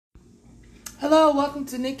Hello, welcome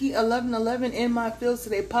to Nikki 1111 in My Fields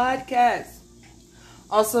Today podcast,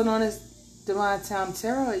 also known as Divine Time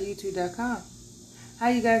Tarot at YouTube.com. How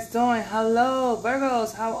you guys doing? Hello,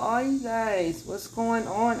 Virgos. How are you guys? What's going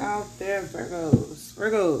on out there,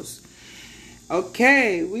 Virgos?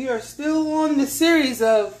 Okay, we are still on the series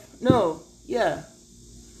of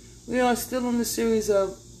we are still on the series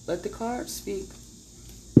of Let the Cards Speak.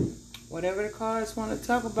 Whatever the cards want to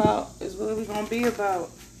talk about is what we're going to be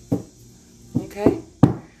about. Okay?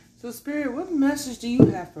 So, Spirit, what message do you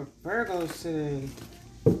have for Virgos today?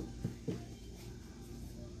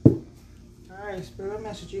 Alright, Spirit, what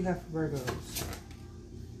message do you have for Virgos?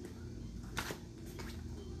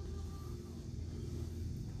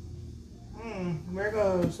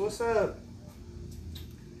 Virgos, what's up?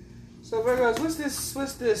 So, Virgos,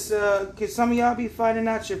 what's this? Could some of y'all be finding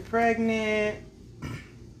out you're pregnant?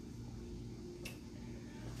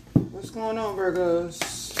 What's going on, Virgos?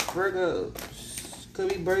 Virgos. Could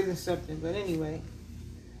be birthing something, but anyway.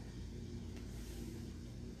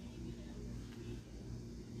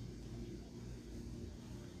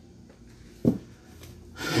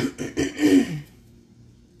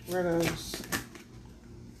 Virgos.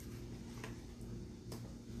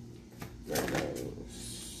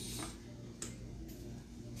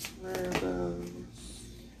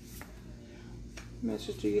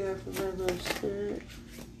 Message do you have for Virgos, Spirit?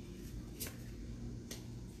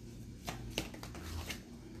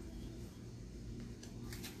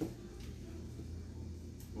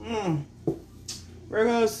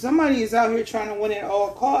 Virgos, somebody is out here trying to win at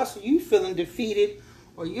all costs, or you feeling defeated,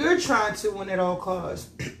 or you're trying to win at all costs.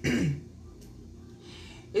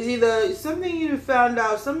 It's either something you found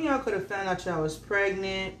out, some of y'all could have found out y'all was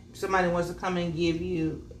pregnant, somebody wants to come and give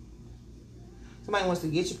you, somebody wants to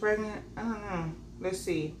get you pregnant, I don't know, let's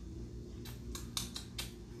see.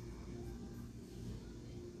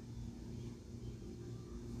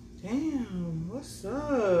 Damn, what's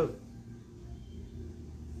up?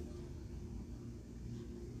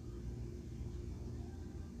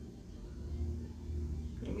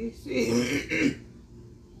 Let me see.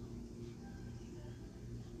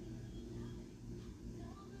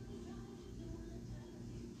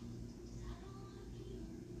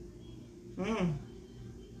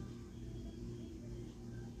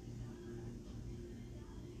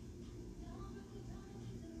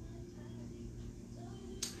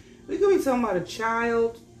 We could be talking about a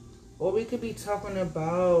child, or we could be talking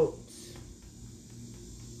about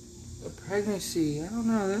a pregnancy. I don't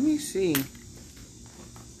know. Let me see.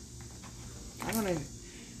 I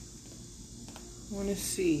want to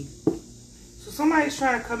see. So somebody's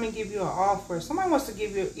trying to come and give you an offer. Somebody wants to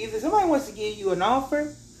give you an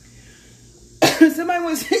offer. Somebody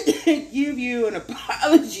wants to give you an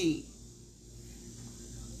apology.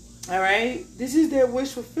 All right? This is their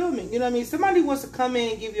wish fulfillment. You know what I mean? Somebody wants to come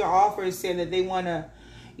in and give you an offer and say that they want to,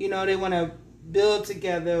 they want to build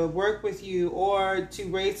together, work with you, or to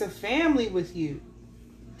raise a family with you.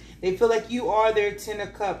 They feel like you are their 10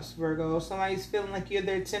 of cups, Virgo. Somebody's feeling like you're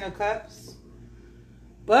their 10 of cups.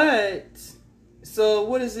 But, so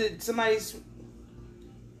what is it? Somebody's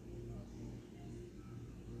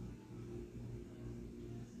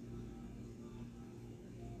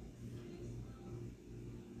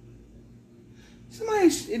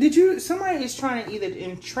is trying to either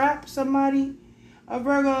entrap somebody, a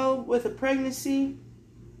Virgo, with a pregnancy.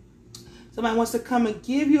 Somebody wants to come and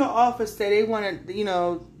give you an offer that they want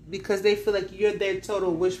to, because they feel like you're their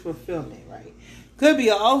total wish fulfillment, right? Could be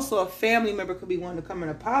also a family member could be wanting to come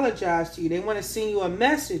and apologize to you. They want to send you a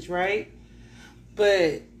message, right?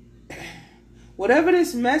 But whatever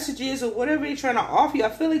this message is, or whatever they're trying to offer you, I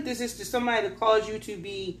feel like this is to somebody that cause you to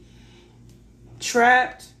be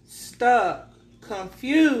trapped, stuck,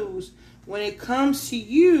 confused when it comes to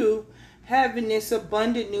you having this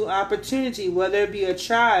abundant new opportunity, whether it be a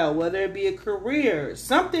child, whether it be a career.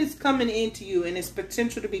 Something's coming into you and it's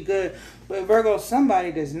potential to be good. But Virgo,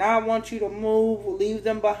 somebody does not want you to move, leave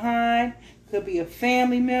them behind. Could be a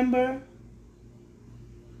family member.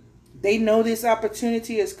 They know this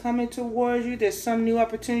opportunity is coming towards you. There's some new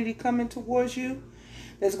opportunity coming towards you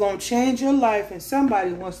that's going to change your life, and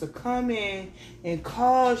somebody wants to come in and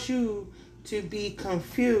cause you to be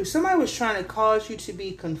confused. Somebody was trying to cause you to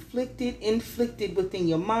be conflicted, inflicted within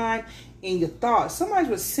your mind and your thoughts. Somebody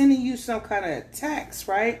was sending you some kind of attacks,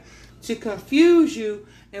 right? To confuse you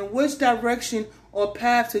in which direction or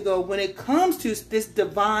path to go when it comes to this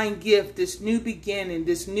divine gift, this new beginning,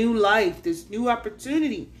 this new life, this new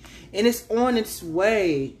opportunity. And it's on its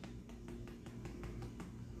way.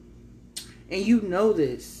 And you know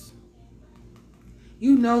this.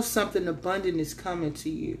 You know something abundant is coming to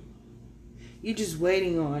you. You're just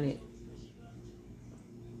waiting on it.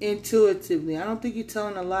 intuitively. I don't think you're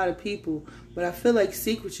telling a lot of people, but I feel like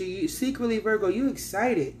secretly, Virgo, you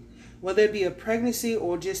excited. Whether it be a pregnancy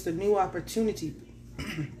or just a new opportunity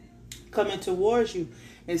coming towards you.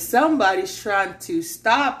 And somebody's trying to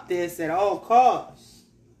stop this at all costs.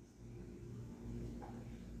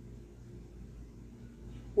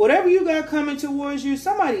 Whatever you got coming towards you,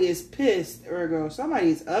 somebody is pissed, Virgo. Somebody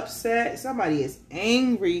is upset. Somebody is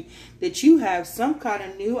angry that you have some kind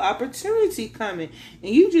of new opportunity coming.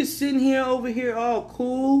 And you just sitting here over here all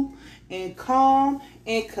cool and calm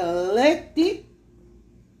and collected.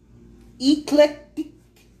 Eclectic.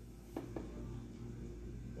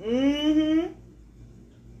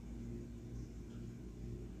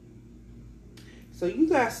 So you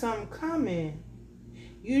got something coming.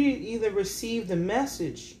 You either receive the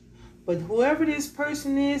message, but whoever this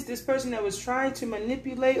person is, this person that was trying to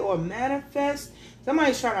manipulate or manifest,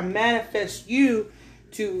 somebody's trying to manifest you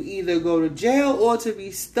to either go to jail or to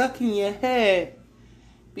be stuck in your head.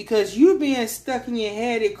 Because you being stuck in your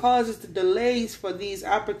head, it causes the delays for these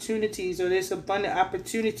opportunities or this abundant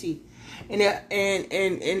opportunity. And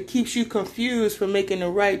it keeps you confused from making the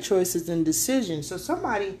right choices and decisions. So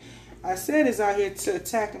somebody, I said, is out here to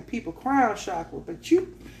attacking people crown chakra. But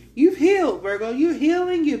you've healed, Virgo. You're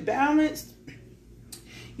healing. You're balanced.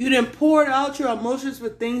 You done poured out your emotions for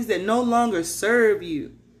things that no longer serve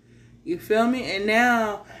you. You feel me? And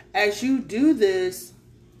now, as you do this,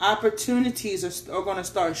 opportunities are going to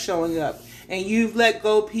start showing up. And you've let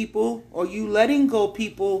go people, or you letting go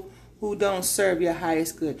people who don't serve your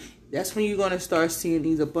highest good. That's when you're going to start seeing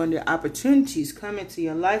these abundant opportunities come into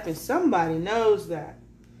your life. And somebody knows that.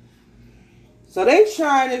 So they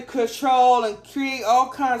trying to control and create all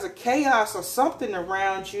kinds of chaos or something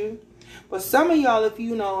around you. But some of y'all, if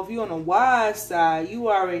you're on the wise side, you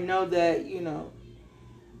already know that,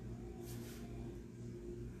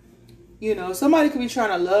 somebody could be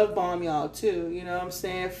trying to love bomb y'all too. You know what I'm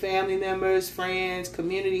saying? Family members, friends,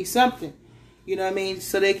 community, something. You know what I mean?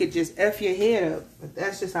 So they could just F your head up. But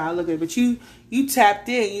that's just how I look at it. But you tapped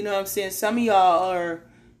in, you know what I'm saying? Some of y'all are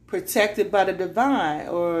protected by the divine,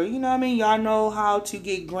 or you know what I mean, y'all know how to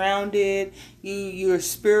get grounded. You're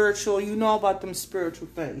spiritual, you know about them spiritual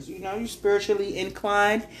things, you're spiritually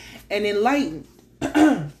inclined and enlightened.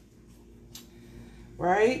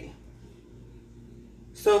 Right?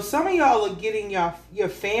 So some of y'all are getting your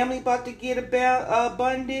family about to get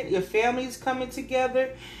abundant. Your family's coming together.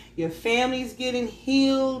 Your family's getting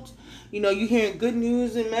healed. You're hearing good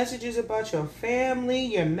news and messages about your family.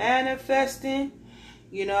 You're manifesting.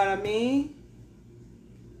 You know what I mean?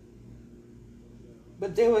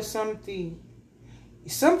 But there was something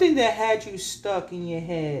that had you stuck in your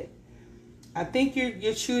head. I think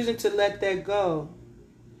you're choosing to let that go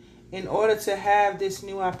in order to have this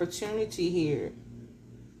new opportunity here.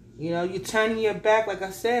 You're turning your back, like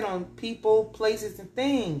I said, on people, places, and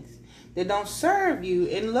things that don't serve you,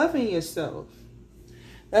 and loving yourself.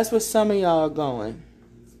 That's where some of y'all are going.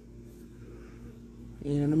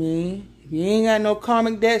 You know what I mean? You ain't got no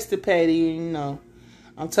karmic debts to pay,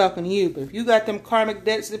 I'm talking to you. But if you got them karmic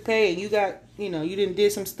debts to pay and you got, you done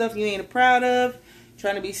did some stuff you ain't proud of,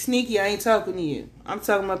 trying to be sneaky, I ain't talking to you. I'm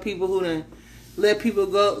talking about people who done let people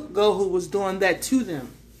go who was doing that to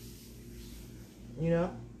them.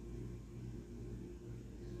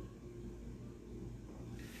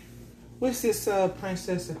 What's this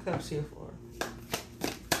Princess of Cups here for?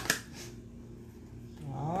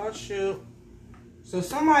 Oh, shoot. So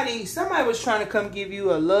somebody was trying to come give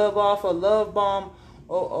you a love offer, a love bomb,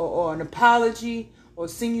 or an apology, or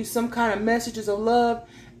send you some kind of messages of love,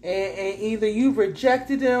 and either you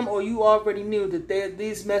rejected them or you already knew that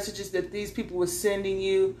these messages that these people were sending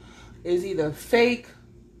you is either fake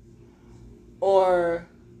or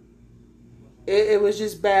it was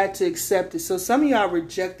just bad to accept it. So some of y'all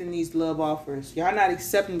rejecting these love offers. Y'all not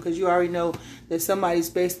accepting because you already know that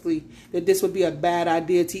somebody's basically, that this would be a bad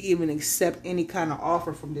idea to even accept any kind of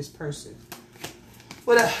offer from this person.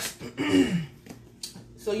 What else?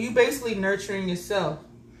 So you basically nurturing yourself.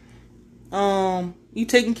 You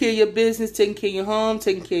taking care of your business, taking care of your home,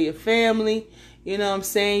 taking care of your family. You know what I'm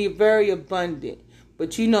saying? You're very abundant.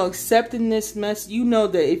 But accepting this mess,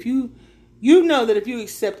 that if you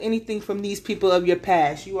accept anything from these people of your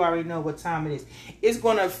past, you already know what time it is. It's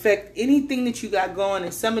going to affect anything that you got going.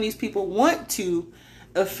 And some of these people want to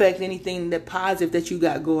affect anything that positive that you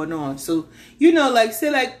got going on. So,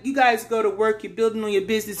 say you guys go to work, you're building on your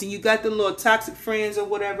business, and you got the little toxic friends or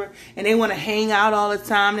whatever, and they want to hang out all the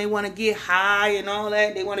time. They want to get high and all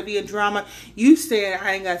that. They want to be in drama. You saying,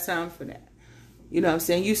 I ain't got time for that. You know what I'm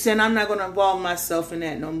saying? You saying, I'm not going to involve myself in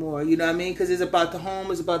that no more. You know what I mean? Because it's about the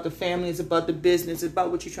home, it's about the family, it's about the business, it's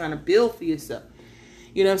about what you're trying to build for yourself.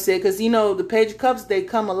 You know what I'm saying? Because, you know, the Page of Cups, they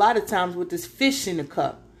come a lot of times with this fish in the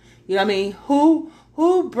cup. You know what I mean?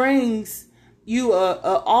 Who brings you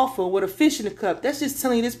a offer with a fish in the cup? That's just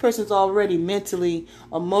telling you this person's already mentally,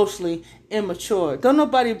 emotionally immature. Don't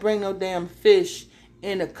nobody bring no damn fish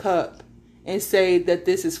in a cup and say that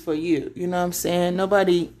this is for you. You know what I'm saying?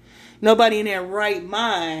 Nobody in their right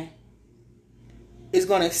mind is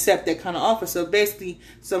going to accept that kind of offer. So basically,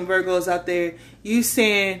 some Virgos out there, you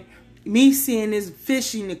saying, me seeing this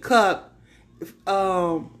fish in the cup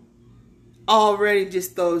already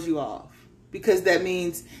just throws you off. Because that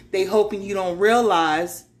means they hoping you don't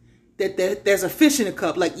realize that there's a fish in the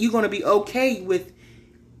cup. Like, you're going to be okay with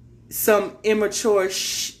some immature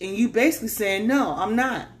and you basically saying, no, I'm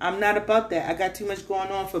not about that. I got too much going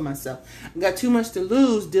on for myself. I got too much to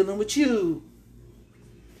lose dealing with you.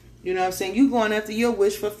 You know what I'm saying? You going after your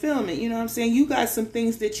wish fulfillment. You know what I'm saying? You got some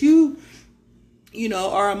things that you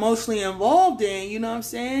know, are emotionally involved in. You know what I'm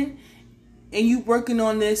saying? And you working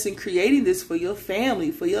on this and creating this for your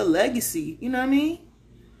family, for your legacy. You know what I mean?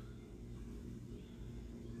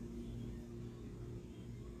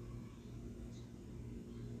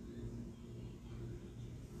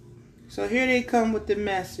 So here they come with the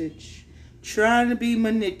message. Trying to be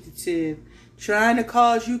manipulative. Trying to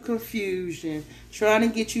cause you confusion. Trying to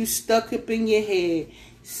get you stuck up in your head.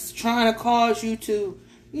 Trying to cause you to,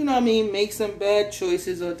 you know what I mean, make some bad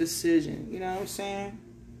choices or decisions. You know what I'm saying?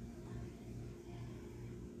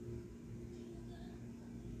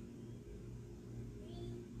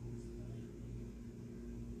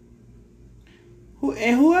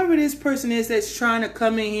 And whoever this person is that's trying to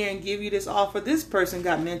come in here and give you this offer, this person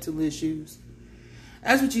got mental issues.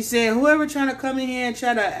 That's what you saying. Whoever trying to come in here and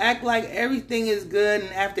try to act like everything is good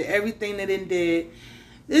and after everything that it did,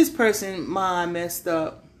 this person mind messed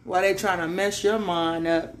up. While they trying to mess your mind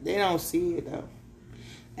up, they don't see it though.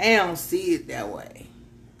 They don't see it that way.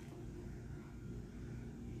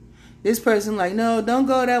 This person like, no, don't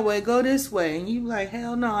go that way, go this way. And you like,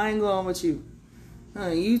 hell no, I ain't going with you.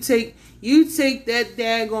 You take that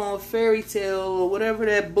daggone fairy tale or whatever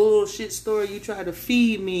that bullshit story you try to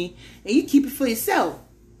feed me, and you keep it for yourself.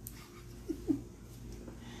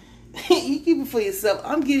 You keep it for yourself.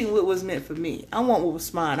 I'm getting what was meant for me. I want what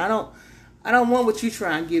was mine. I don't want what you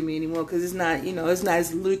try and give me anymore, because it's not, you know, it's not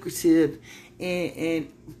as lucrative and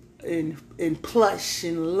plush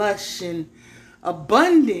and lush and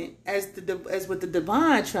abundant as what the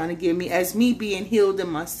divine trying to give me, as me being healed in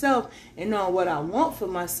myself and knowing what I want for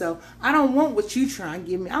myself. I don't want what you try and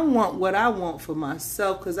give me. I want what I want for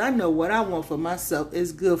myself, because I know what I want for myself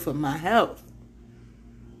is good for my health.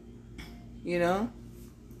 You know?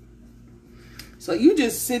 So you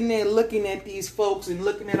just sitting there looking at these folks and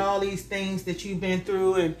looking at all these things that you've been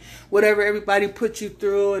through and whatever everybody put you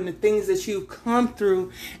through and the things that you've come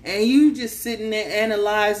through, and you just sitting there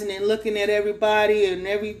analyzing and looking at everybody and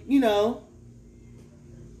you know,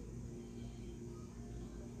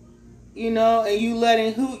 and you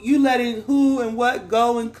letting who and what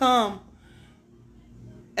go and come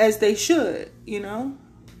as they should, you know,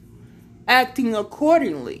 acting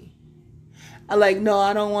accordingly. I like, no,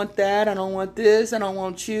 I don't want that. I don't want this. I don't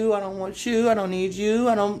want you. I don't want you. I don't need you.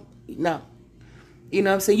 No. You know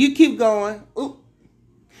what I'm saying? You keep going. Ooh.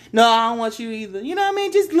 No, I don't want you either. You know what I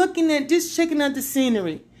mean? Just checking out the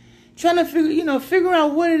scenery. Trying to figure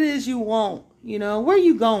out what it is you want. You know, where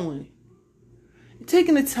you going?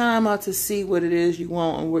 Taking the time out to see what it is you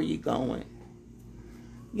want and where you going.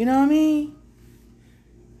 You know what I mean?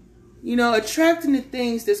 You know, attracting the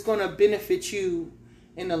things that's going to benefit you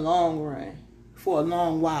in the long run. For a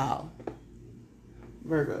long while,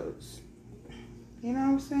 Virgos. You know what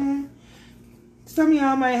I'm saying? Some of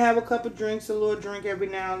y'all might have a couple drinks, a little drink every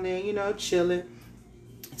now and then, you know, chilling.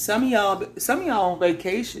 Some of y'all on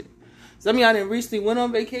vacation. Some of y'all done recently went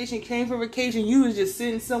on vacation, came from vacation. You was just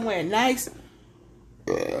sitting somewhere nice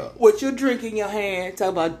with your drink in your hand,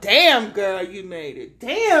 talking about, damn girl, you made it.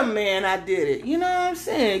 Damn man, I did it. You know what I'm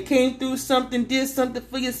saying? Came through something, did something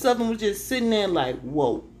for yourself, and was just sitting there like,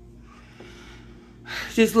 whoa.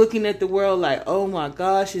 Just looking at the world like, oh my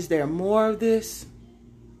gosh, is there more of this?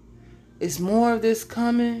 Is more of this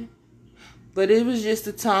coming? But it was just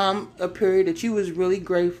a period that you was really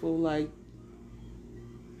grateful. Like,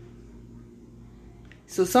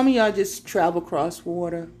 so some of y'all just travel across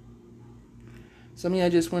water. Some of y'all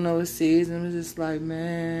just went overseas and was just like,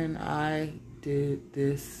 man, I did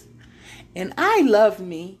this. And I love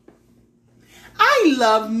me.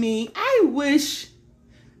 I wish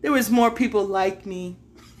there was more people like me.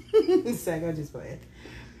 I'm just playing.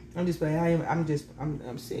 I'm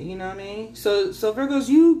saying, you know what I mean? So Virgos,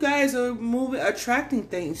 you guys are attracting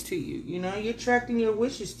things to you. You know, you're attracting your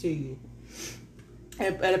wishes to you.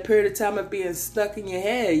 at a period of time of being stuck in your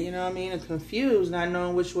head, you know what I mean, and confused, not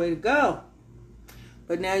knowing which way to go.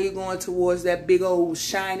 But now you're going towards that big old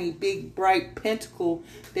shiny, big bright pentacle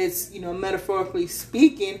that's, you know, metaphorically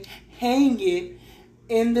speaking, hanging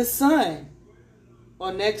in the sun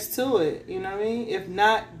or next to it, you know what I mean? If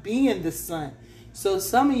not being the sun. So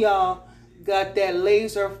some of y'all got that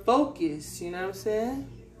laser focus, you know what I'm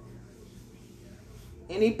saying?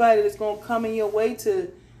 Anybody that's going to come in your way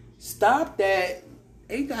to stop that,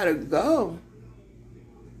 they got to go.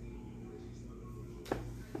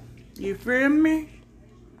 You feel me?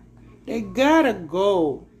 They gotta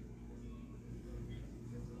go.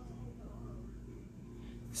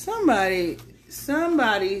 Somebody's,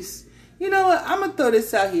 you know what? I'm gonna throw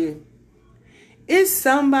this out here. Is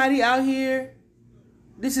somebody out here,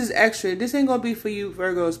 this is extra, this ain't gonna be for you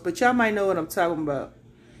Virgos, but y'all might know what I'm talking about.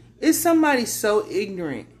 Is somebody so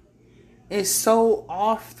ignorant and so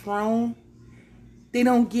off throne, they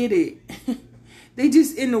don't get it. They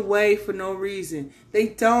just in the way for no reason. They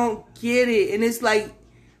don't get it. And it's like,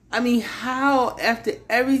 I mean, how after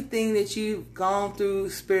everything that you've gone through,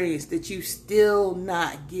 experienced, that you still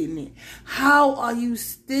not getting it? How are you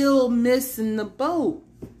still missing the boat?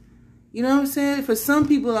 You know what I'm saying? For some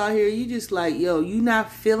people out here, you just like, yo, you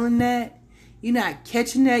not feeling that? You not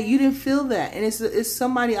catching that? You didn't feel that. And it's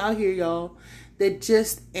somebody out here, y'all, that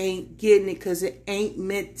just ain't getting it because it ain't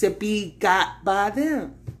meant to be got by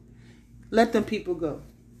them. Let them people go.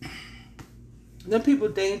 Them people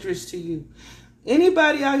dangerous to you.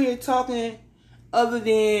 Anybody out here talking other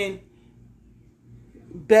than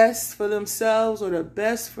best for themselves or the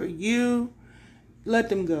best for you, let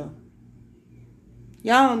them go.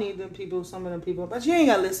 Y'all don't need them people, some of them people, but you ain't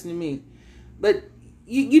got to listen to me. But,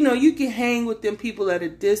 you know, you can hang with them people at a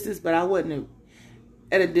distance, but I wouldn't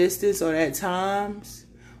at a distance or at times.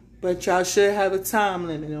 But y'all should have a time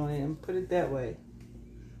limit on them, put it that way.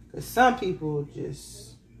 Because some people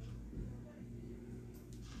just,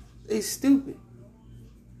 they stupid.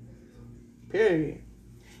 Period.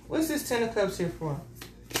 What's this 10 of Cups here for?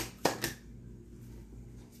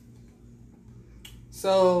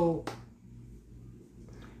 So,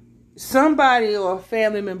 somebody or a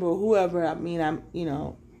family member or whoever, you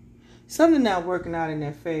know, something not working out in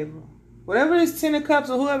their favor. Whatever this 10 of Cups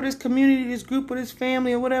or whoever this community, this group or this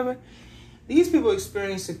family or whatever, these people are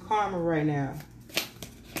experiencing karma right now.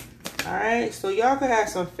 Alright, so y'all could have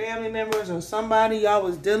some family members or somebody y'all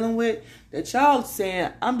was dealing with that y'all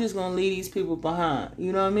saying, I'm just going to leave these people behind.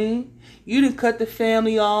 You know what I mean? You done cut the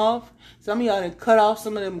family off. Some of y'all done cut off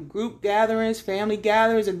some of them group gatherings, family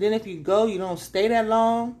gatherings, and then if you go, you don't stay that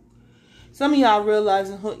long. Some of y'all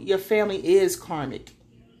realizing your family is karmic.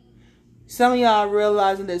 Some of y'all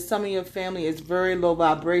realizing that some of your family is very low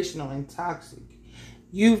vibrational and toxic.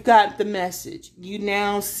 You've got the message. You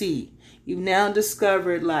now see. You've now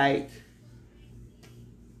discovered, like,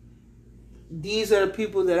 these are the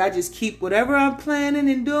people that I just keep whatever I'm planning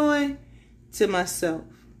and doing to myself.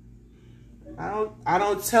 I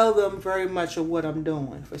don't tell them very much of what I'm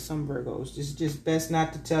doing for some Virgos. It's just best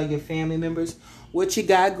not to tell your family members what you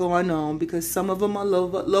got going on because some of them are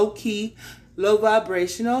low-key, low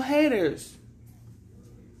vibrational haters.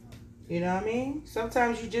 You know what I mean?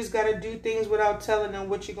 Sometimes you just got to do things without telling them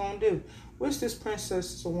what you're going to do. What's this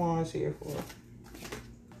Princess of Wands here for?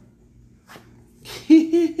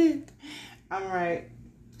 I'm right.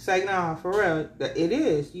 It's like, nah, for real. It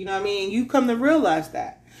is. You know what I mean? You come to realize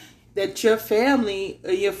that your family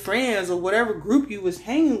or your friends or whatever group you was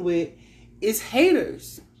hanging with is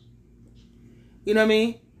haters. You know what I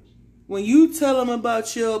mean? When you tell them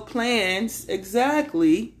about your plans,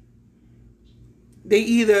 exactly, they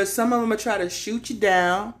either, some of them will try to shoot you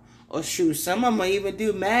down, or shoot, some of them will even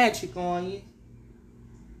do magic on you.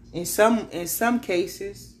 In some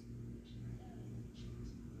cases.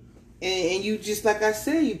 And you just, like I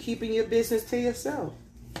said, you keeping your business to yourself.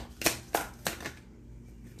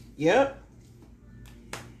 Yep.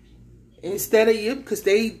 Instead of you, because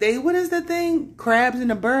they what is the thing? Crabs in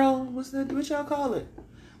a barrel? What y'all call it?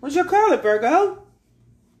 What y'all call it, Virgo?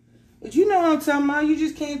 But you know what I'm talking about. You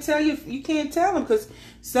just can't tell you can't tell them because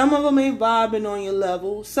some of them ain't vibing on your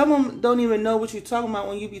level. Some of them don't even know what you're talking about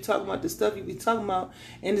when you be talking about the stuff you be talking about.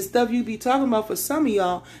 And the stuff you be talking about for some of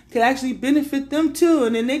y'all could actually benefit them too.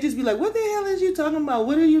 And then they just be like, what the hell is you talking about?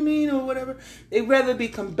 What do you mean? Or whatever. They'd rather be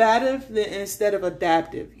combative instead of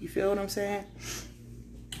adaptive. You feel what I'm saying?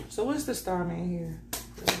 So what's the Starman here?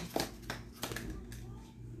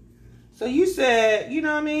 So you said, you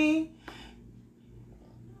know what I mean?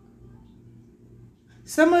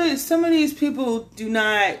 Some of these people do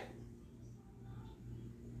not.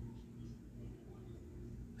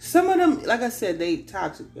 Some of them, like I said, they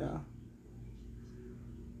toxic, y'all.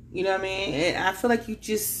 You know what I mean? And I feel like you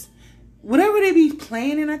just, whatever they be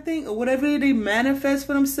planning, I think, or whatever they manifest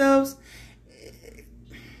for themselves,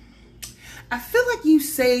 I feel like you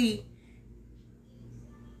say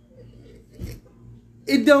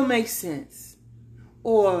it don't make sense.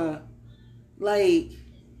 Or like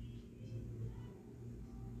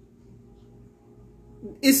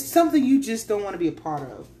it's something you just don't want to be a part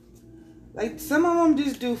of. Like some of them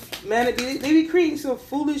just do, man, they be creating some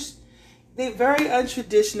foolish, they very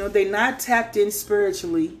untraditional, they not tapped in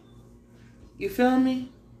spiritually. You feel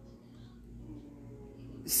me?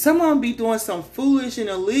 Some of them be doing some foolish and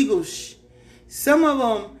illegal Some of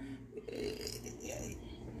them,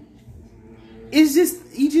 it's just,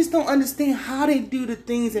 you just don't understand how they do the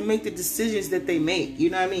things and make the decisions that they make.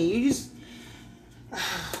 You know what I mean? You just,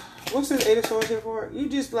 what's this 8 of Swords here for? You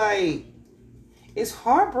just like, it's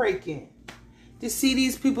heartbreaking to see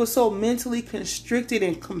these people so mentally constricted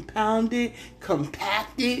and compacted.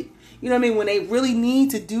 You know what I mean? When they really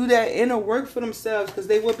need to do that inner work for themselves, because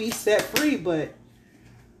they will be set free, but,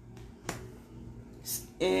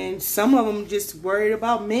 and some of them just worried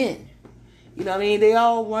about men. You know what I mean? They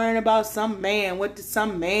all worrying about some man, what did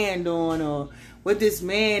some man doing, or what this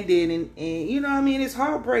man did, and you know what I mean? It's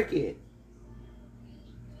heartbreaking.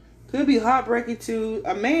 Could be heartbreaking to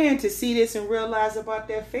a man to see this and realize about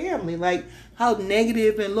their family, like how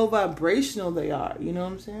negative and low vibrational they are. You know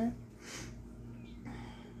what I'm saying?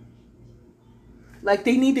 Like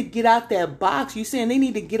they need to get out that box. You saying they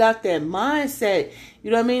need to get out that mindset.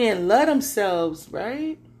 You know what I mean? And let themselves,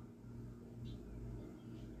 right?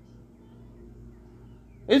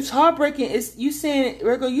 It's heartbreaking. It's you saying,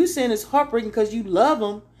 Virgo, you saying it's heartbreaking because you love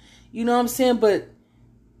them. You know what I'm saying? But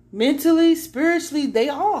mentally, spiritually, they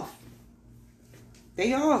off.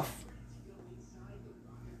 They off.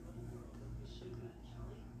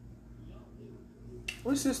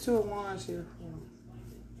 What's this 2 of Wands here for?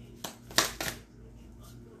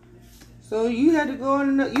 So you had to go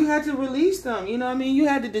in, you had to release them. You know what I mean? You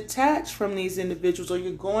had to detach from these individuals, or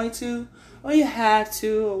you're going to, or you have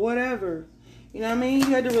to, or whatever. You know what I mean?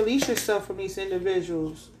 You had to release yourself from these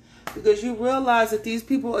individuals because you realize that these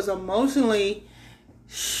people is emotionally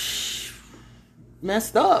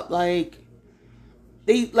messed up. Like,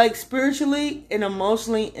 they, like, spiritually and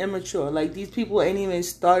emotionally immature. Like, these people ain't even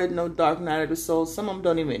started no dark night of the soul. Some of them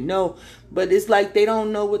don't even know. But it's like they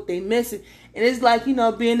don't know what they missing. And it's like, being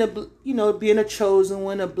a chosen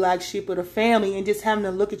one, a black sheep of the family, and just having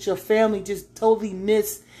to look at your family just totally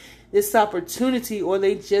miss this opportunity, or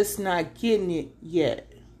they just not getting it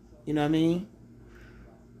yet. You know what I mean?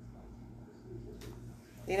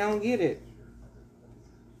 They don't get it.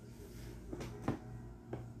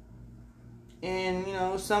 And,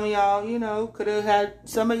 some of y'all, could have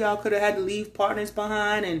had to leave partners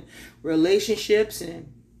behind and relationships.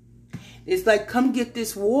 And it's like, come get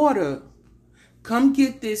this water. Come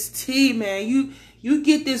get this tea, man. You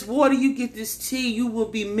get this water, you get this tea, you will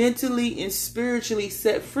be mentally and spiritually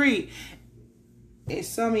set free. And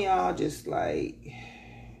some of y'all just like,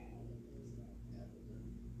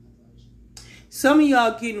 some of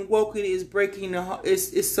y'all getting woken is breaking the heart.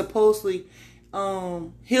 It's supposedly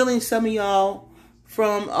healing some of y'all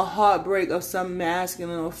from a heartbreak of some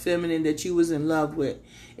masculine or feminine that you was in love with.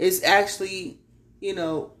 It's actually,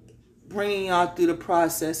 bringing y'all through the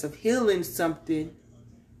process of healing something,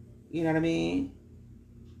 you know what I mean,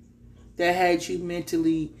 that had you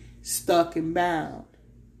mentally stuck and bound.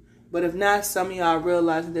 But if not, some of y'all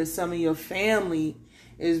realizing that some of your family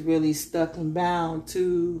is really stuck and bound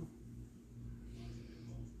to,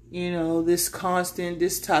 this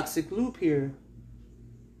toxic loop here.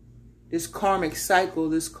 This karmic cycle,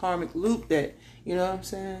 this karmic loop that, you know what I'm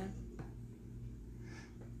saying?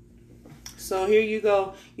 So here you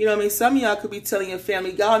go. You know what I mean? Some of y'all could be telling your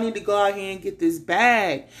family, y'all need to go out here and get this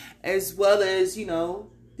bag, as well as,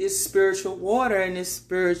 this spiritual water and this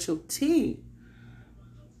spiritual tea.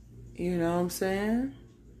 You know what I'm saying?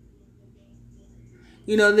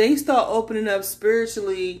 They start opening up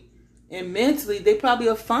spiritually and mentally, they probably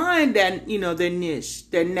will find that, their niche,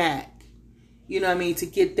 their knack. You know what I mean? To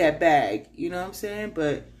get that bag. You know what I'm saying?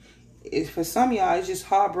 But for some of y'all, it's just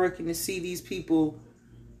heartbreaking to see these people,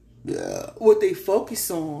 what they focus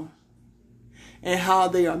on and how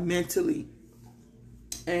they are mentally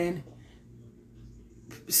and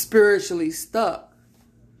spiritually stuck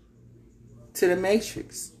to the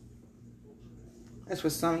matrix. That's for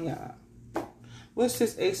some of y'all. What's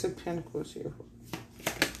this Ace of Pentacles here for?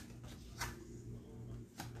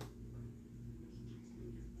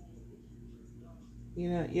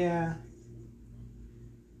 Yeah.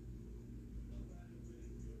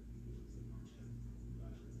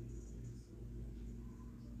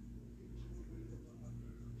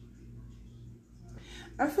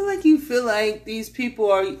 I feel like you feel like these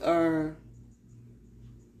people are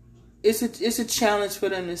it's a challenge for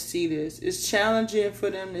them to see this. It's challenging for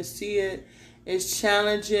them to see it. It's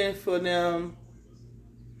challenging for them,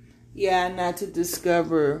 not to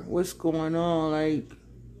discover what's going on. Like,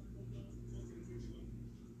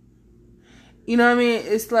 you know what I mean?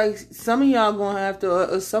 It's like some of y'all gonna have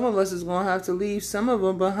to, or some of us is gonna have to leave some of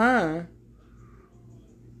them behind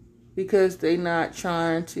because they not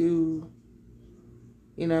trying to,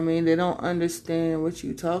 you know what I mean? They don't understand what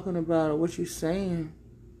you're talking about or what you're saying.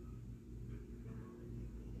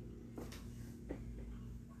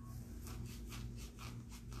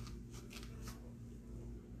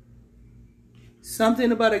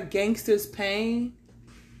 Something about a gangster's pain?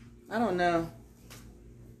 I don't know.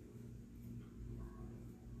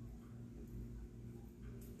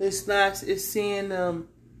 It's seeing them.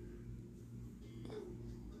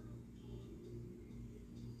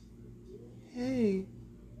 Hey.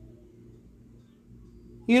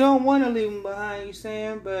 You don't want to leave them behind, you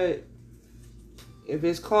saying, but if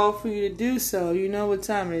it's called for you to do so, you know what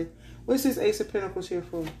time it is. What's this Ace of Pentacles here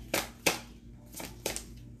for?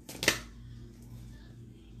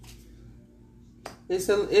 It's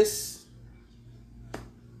so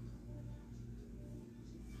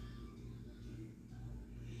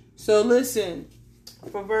listen,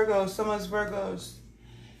 for Virgos, some of us Virgos,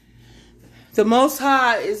 the Most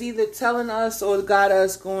High is either telling us or got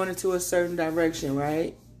us going into a certain direction,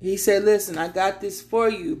 right? He said, listen, I got this for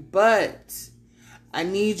you, but I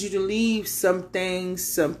need you to leave some things,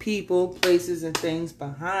 some people, places, and things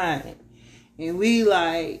behind. And we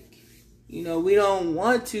we don't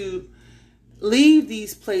want to leave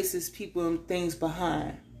these places, people, and things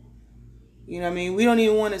behind. You know what I mean? We don't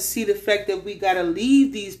even want to see the fact that we got to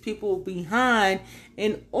leave these people behind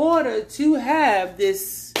in order to have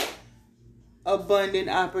this abundant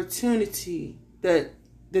opportunity that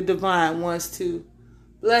the divine wants to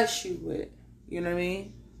bless you with. You know what I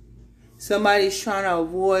mean? Somebody's trying to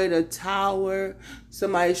avoid a tower.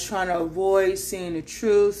 Somebody's trying to avoid seeing the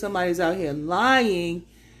truth. Somebody's out here lying,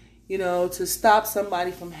 to stop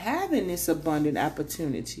somebody from having this abundant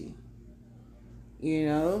opportunity.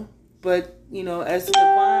 But,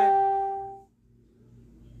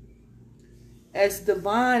 as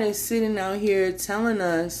divine is sitting out here telling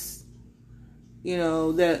us,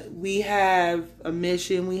 that we have a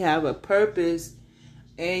mission, we have a purpose,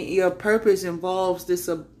 and your purpose involves this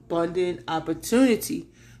abundant opportunity.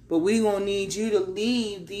 But we're going to need you to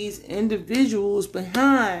leave these individuals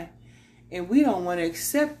behind. And we don't want to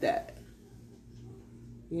accept that.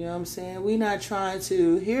 You know what I'm saying? We're not trying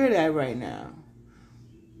to hear that right now.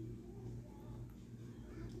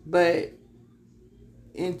 But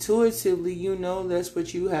intuitively, that's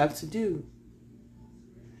what you have to do.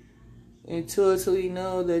 Intuitively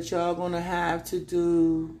know that y'all going to have to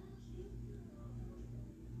do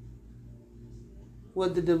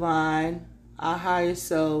what the divine, our higher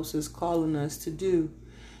selves, is calling us to do.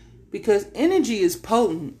 Because energy is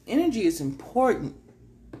potent. Energy is important.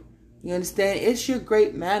 You understand? It's your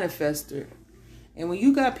great manifester. And when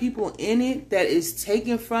you got people in it that is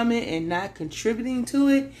taking from it and not contributing to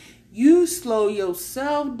it, you slow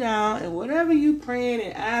yourself down, and whatever you praying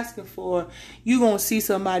and asking for, you're going to see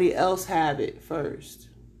somebody else have it first.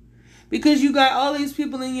 Because you got all these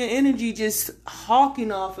people in your energy just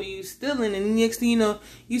hawking off of you, stealing, and next thing you know,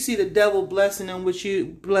 you see the devil blessing them with your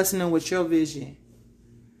vision,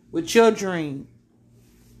 with your dream.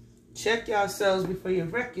 Check yourselves before you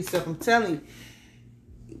wreck yourself. I'm telling you.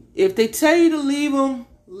 If they tell you to leave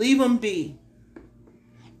them be.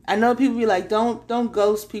 I know people be like, don't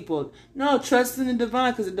ghost people. No, trust in the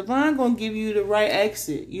divine, because the divine going to give you the right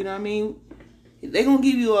exit. You know what I mean? They're going to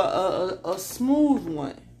give you a smooth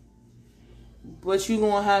one. But you're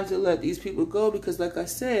going to have to let these people go, because like I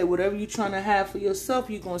said, whatever you're trying to have for yourself,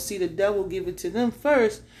 you're going to see the devil give it to them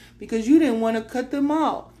first, because you didn't want to cut them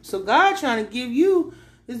off. So God trying to give you,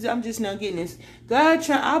 I'm just now getting this.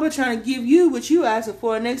 Abba trying to give you what you asking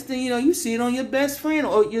for. Next thing you know, you see it on your best friend,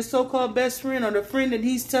 or your so-called best friend, or the friend that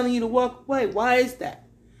he's telling you to walk away. Why is that?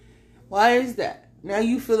 Why is that? Now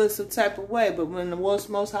you feeling some type of way, but when the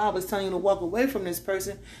Most High was telling you to walk away from this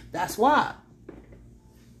person, that's why.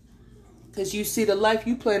 Because you see the life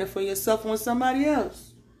you planning for yourself on somebody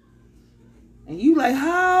else. And you like,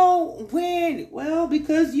 how? When? Well,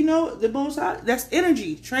 because, the Most High, that's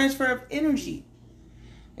energy. Transfer of energy.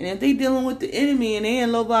 And if they dealing with the enemy and they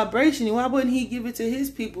in low vibration, why wouldn't he give it to his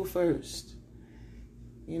people first?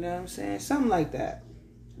 You know what I'm saying? Something like that.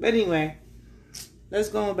 But anyway, let's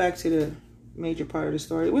go back to the major part of the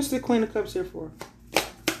story. What's the Queen of Cups here for?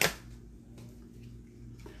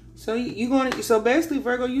 So you going to, so basically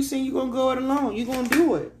Virgo, you saying you gonna go it alone. You gonna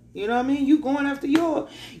do it. You know what I mean? You going after your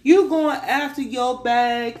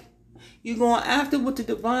bag. You going after what the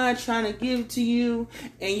divine trying to give to you,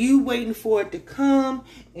 and you waiting for it to come,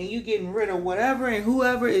 and you getting rid of whatever and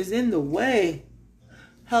whoever is in the way.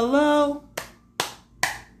 Hello?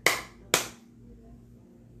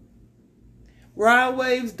 Rod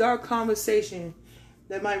Wave's Dark Conversation.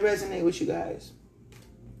 That might resonate with you guys.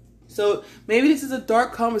 So maybe this is a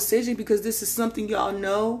dark conversation because this is something y'all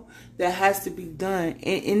know that has to be done.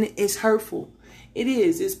 And it's hurtful. It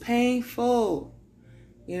is. It's painful.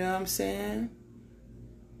 You know what I'm saying?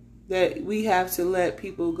 That we have to let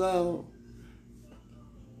people go.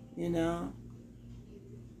 You know?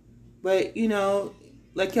 But, you know,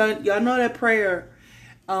 like y'all know that prayer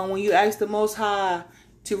when you ask the Most High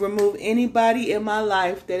to remove anybody in my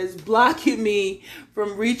life that is blocking me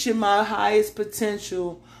from reaching my highest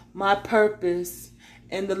potential, my purpose,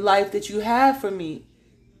 and the life that you have for me.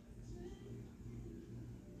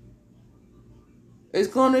 It's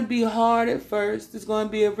going to be hard at first. There's going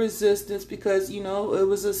to be a resistance because, you know, it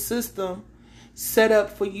was a system set up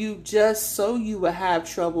for you just so you would have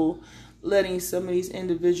trouble letting some of these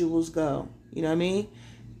individuals go. You know what I mean?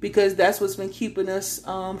 Because that's what's been keeping us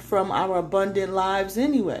from our abundant lives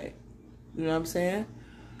anyway. You know what I'm saying?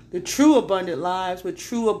 The true abundant lives with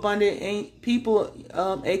true abundant people,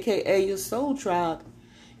 a.k.a. your soul tribe.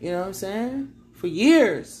 You know what I'm saying? For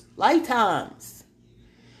years, lifetimes.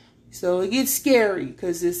 So it gets scary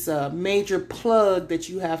because it's a major plug that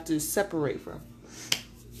you have to separate from.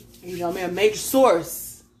 You know what I mean? A major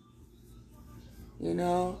source. You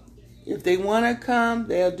know? If they want to come,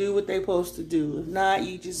 they'll do what they're supposed to do. If not,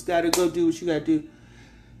 you just got to go do what you got to do.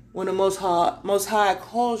 When the Most High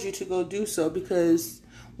calls you to go do so, because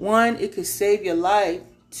one, it could save your life.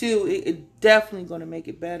 Two, it definitely going to make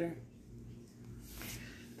it better.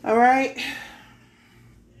 All right.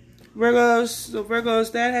 Virgos, so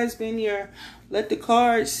Virgos, that has been your Let the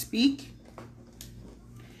Cards Speak.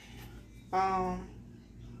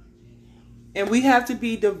 And we have to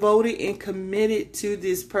be devoted and committed to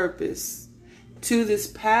this purpose, to this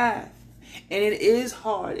path. And it is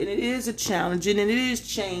hard, and it is a challenge, and it is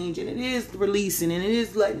change, and it is releasing, and it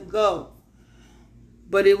is letting go.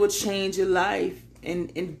 But it will change your life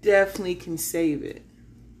and definitely can save it.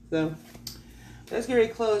 So let's get ready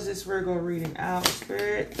to close this Virgo reading out,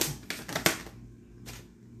 Spirit.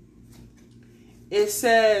 It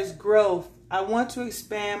says, growth. I want to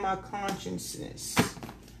expand my consciousness.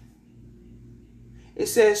 It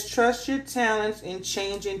says, trust your talents in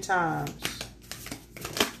changing times.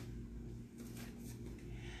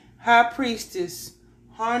 High Priestess,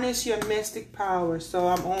 harness your mystic power. So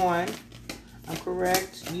I'm on. I'm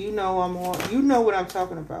correct. You know I'm on. You know what I'm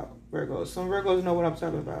talking about, Virgos. Some Virgos know what I'm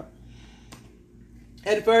talking about.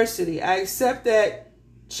 Adversity. I accept that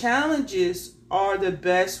challenges are the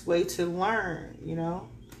best way to learn, you know.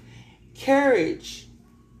 Courage.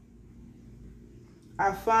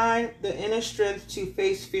 I find the inner strength to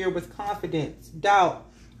face fear with confidence. Doubt.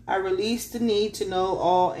 I release the need to know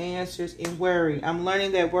all answers and worry. I'm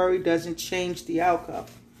learning that worry doesn't change the outcome.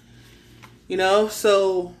 You know,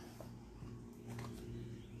 so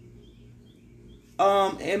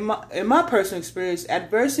in my personal experience,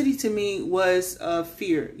 adversity to me was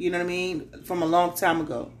fear, you know what I mean, from a long time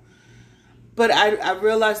ago. But I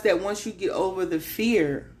realized that once you get over the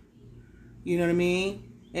fear, you know what I mean,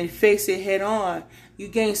 and face it head on, you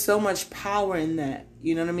gain so much power in that,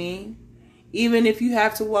 you know what I mean? Even if you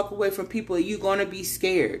have to walk away from people, you're going to be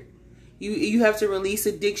scared. You have to release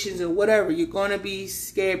addictions or whatever. You're going to be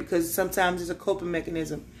scared because sometimes it's a coping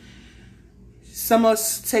mechanism. Some of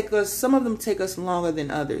them take us longer than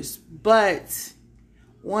others. But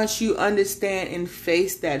once you understand and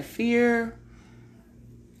face that fear,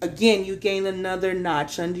 again, you gain another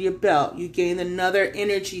notch under your belt. You gain another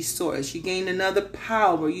energy source. You gain another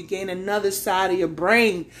power. You gain another side of your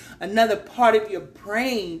brain, another part of your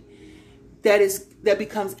brain that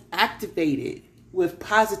becomes activated with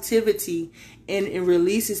positivity and it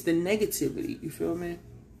releases the negativity. You feel me?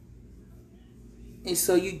 And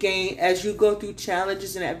so you gain, as you go through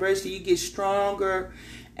challenges and adversity, you get stronger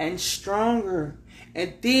and stronger.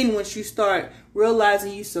 And then once you start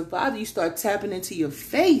realizing you survived, you start tapping into your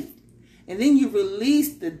faith. And then you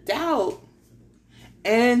release the doubt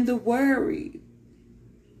and the worry.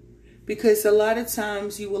 Because a lot of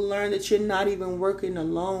times you will learn that you're not even working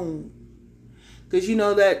alone. Because you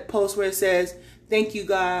know that post where it says, thank you,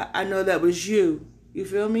 God, I know that was you. You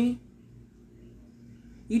feel me?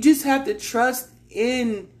 You just have to trust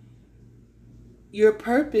in your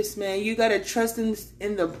purpose, man. You got to trust in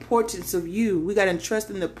the importance of you. We got to trust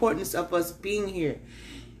in the importance of us being here.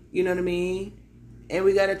 You know what I mean? And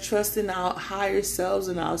we got to trust in our higher selves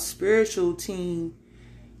and our spiritual team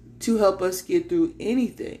to help us get through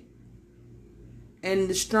anything. And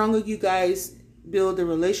the stronger you guys build a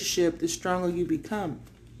relationship, the stronger you become.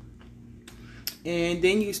 And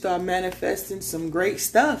then you start manifesting some great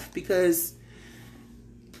stuff because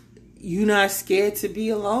you're not scared to be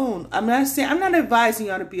alone. I'm not advising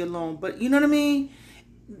y'all to be alone, but you know what I mean?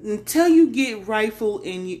 Until you get right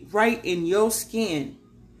in your skin,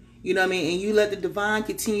 you know what I mean? And you let the divine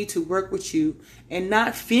continue to work with you and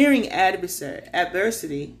not fearing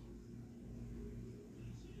adversity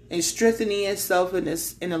and strengthening yourself in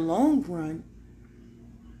the long run.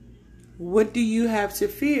 What do you have to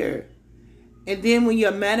fear? And then when you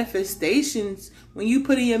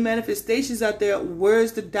put in your manifestations out there,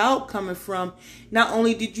 where's the doubt coming from? Not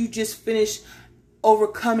only did you just finish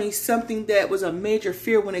overcoming something that was a major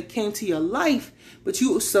fear when it came to your life, but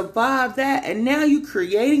you survived that, and now you're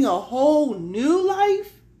creating a whole new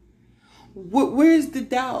life. Where's the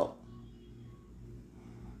doubt?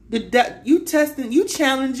 You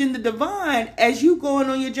challenging the divine as you going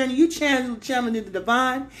on your journey. You challenging the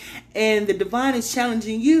divine, and the divine is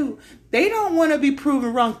challenging you. They don't want to be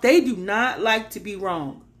proven wrong. They do not like to be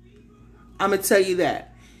wrong. I'm gonna tell you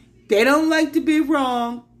that. They don't like to be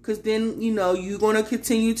wrong, because then you're gonna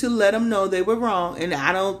continue to let them know they were wrong, and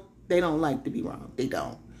they don't like to be wrong. They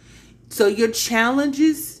don't. So your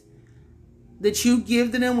challenges that you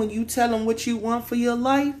give to them when you tell them what you want for your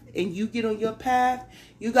life and you get on your path,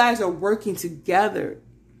 you guys are working together.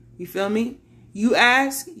 You feel me? You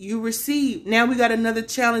ask, you receive. Now we got another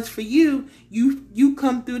challenge for you. You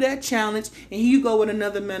come through that challenge and you go with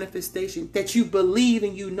another manifestation that you believe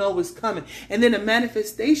and you know is coming. And then the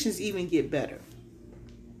manifestations even get better.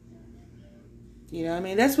 You know what I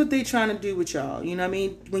mean? That's what they're trying to do with y'all. You know what I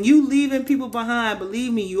mean? When you leaving people behind,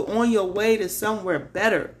 believe me, you're on your way to somewhere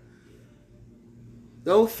better.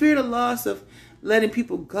 Don't fear the loss of letting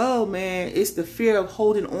people go, man. It's the fear of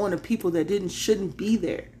holding on to people that shouldn't be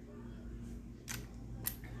there.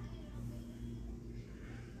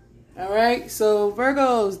 All right, so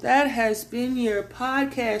Virgos, that has been your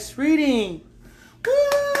podcast reading. Woo!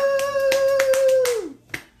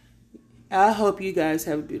 I hope you guys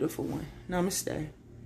have a beautiful one. Namaste.